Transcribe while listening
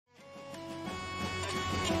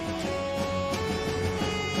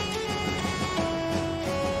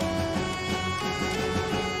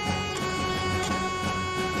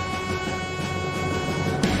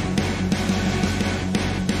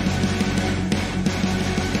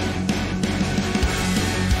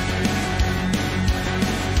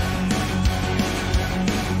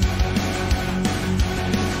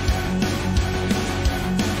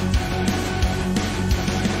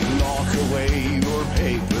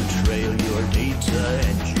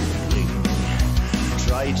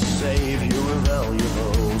save your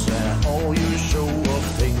valuables and all your show of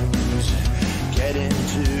things. Get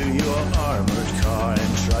into your armored car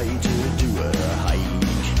and try to do a hike,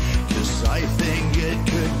 'cause I think it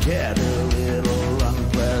could get a little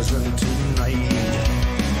unpleasant tonight.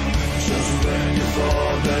 Just when you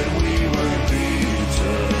thought that we were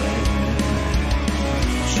beaten,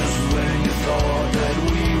 just when you thought that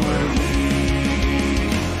we were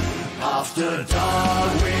weak, after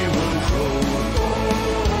dark we will grow.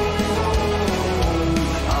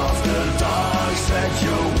 After dark set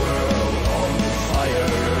your world on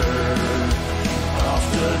fire.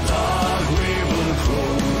 After dark we will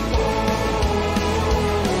grow.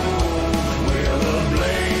 We're the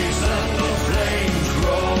blaze and the flames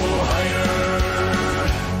grow higher.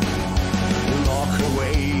 Lock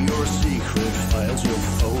away your secret files, your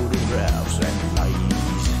photographs and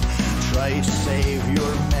lies. Try to save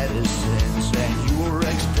your medicines and your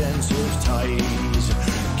expensive ties.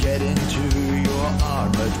 Get into your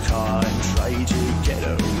armored car and try to get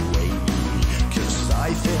away, 'cause I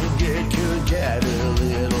think it could get a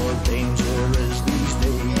little dangerous these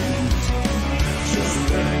days. Just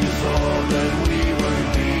when you thought that we were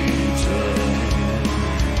beaten,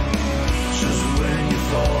 just when you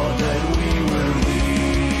thought that we were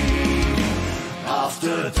weak,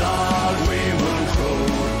 after dark we will grow.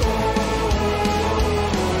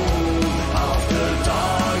 After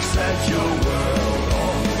dark set your world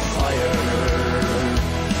on fire.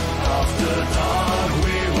 After dark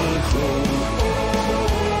we will grow.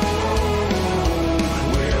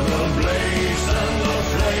 We're the blaze and the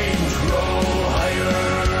flames grow higher.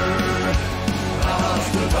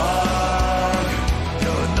 After dark,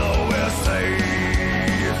 you know we're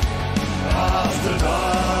safe. After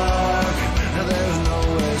dark, there's no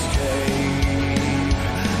escape.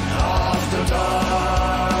 After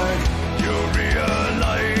dark, you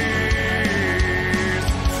realize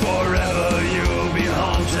forever you'll be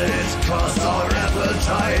haunted, 'cause our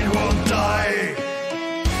appetite won't die.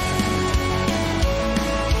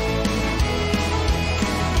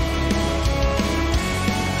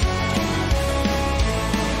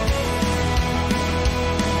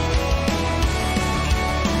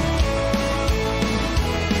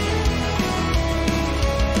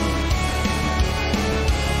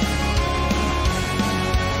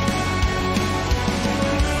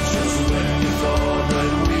 Just when you thought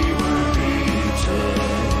that we were beaten,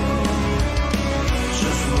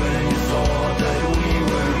 just when you thought that we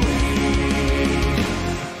were weak,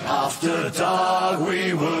 after dark we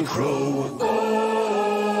will grow.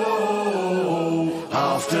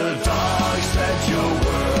 After dark set your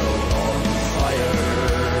world on fire.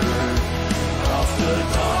 After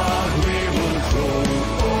dark we will grow.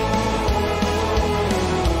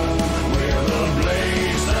 We're the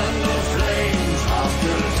blaze and the flames.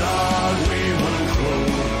 After dark we will grow.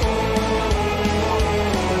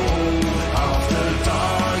 After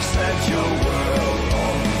dark set your world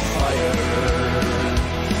on fire.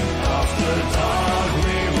 After dark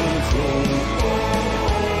we will grow.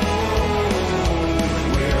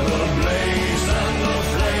 We're the blaze and the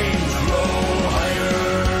flames grow higher.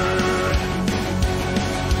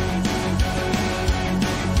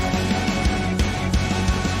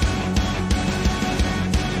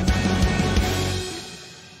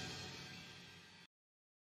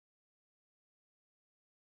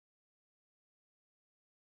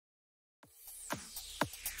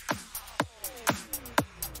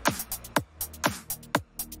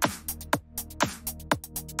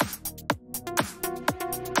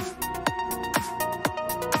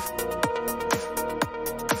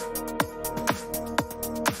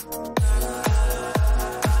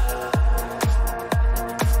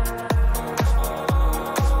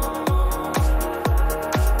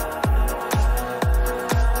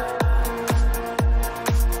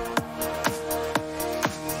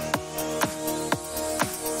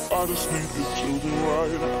 I just need you to the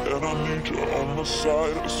right, and I need you on my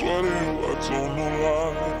side. I swear to you, I don't know why.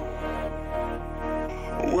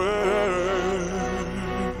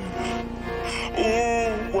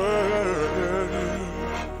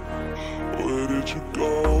 Where did you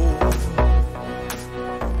go?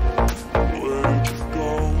 Where did you go?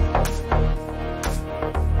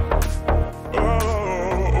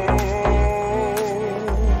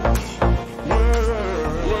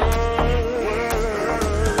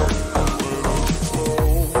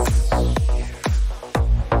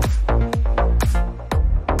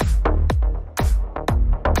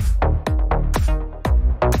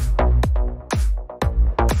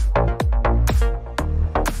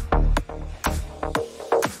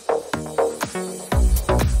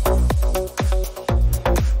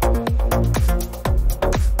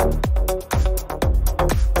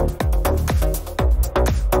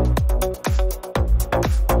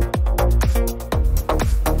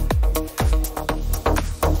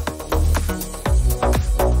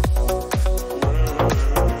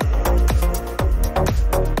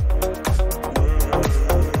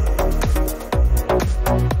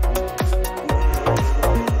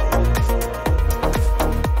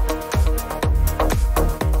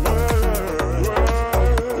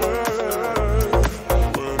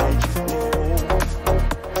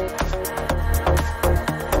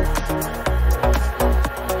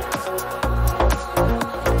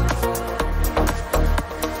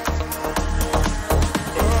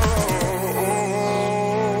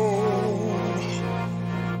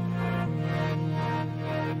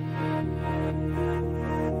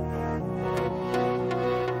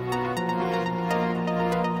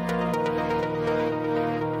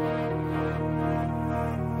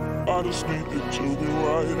 I just need it to be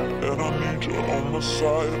right, and I need you on my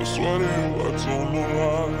side. I swear to you, I don't know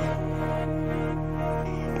why.